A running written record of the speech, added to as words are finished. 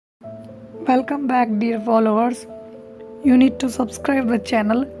Welcome back, dear followers. You need to subscribe the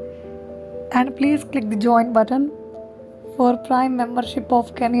channel and please click the join button for Prime membership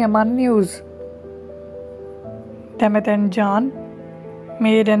of Yaman News. Demet and Can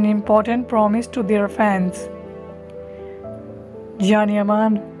made an important promise to their fans.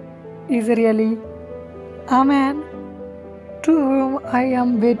 Yaman is really a man to whom I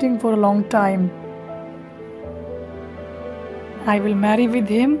am waiting for a long time. I will marry with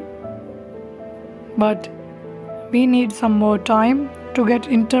him, but we need some more time to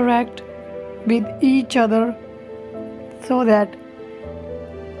interact with each other so that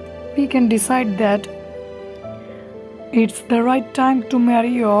we can decide that it's the right time to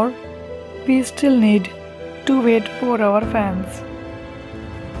marry, or we still need to wait for our fans.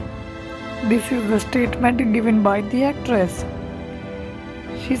 This is the statement given by the actress.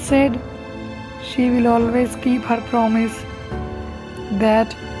 She said she will always keep her promise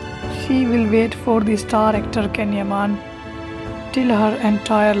that she will wait for the star actor Yaman till her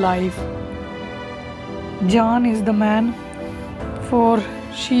entire life. Can is the man for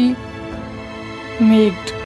she made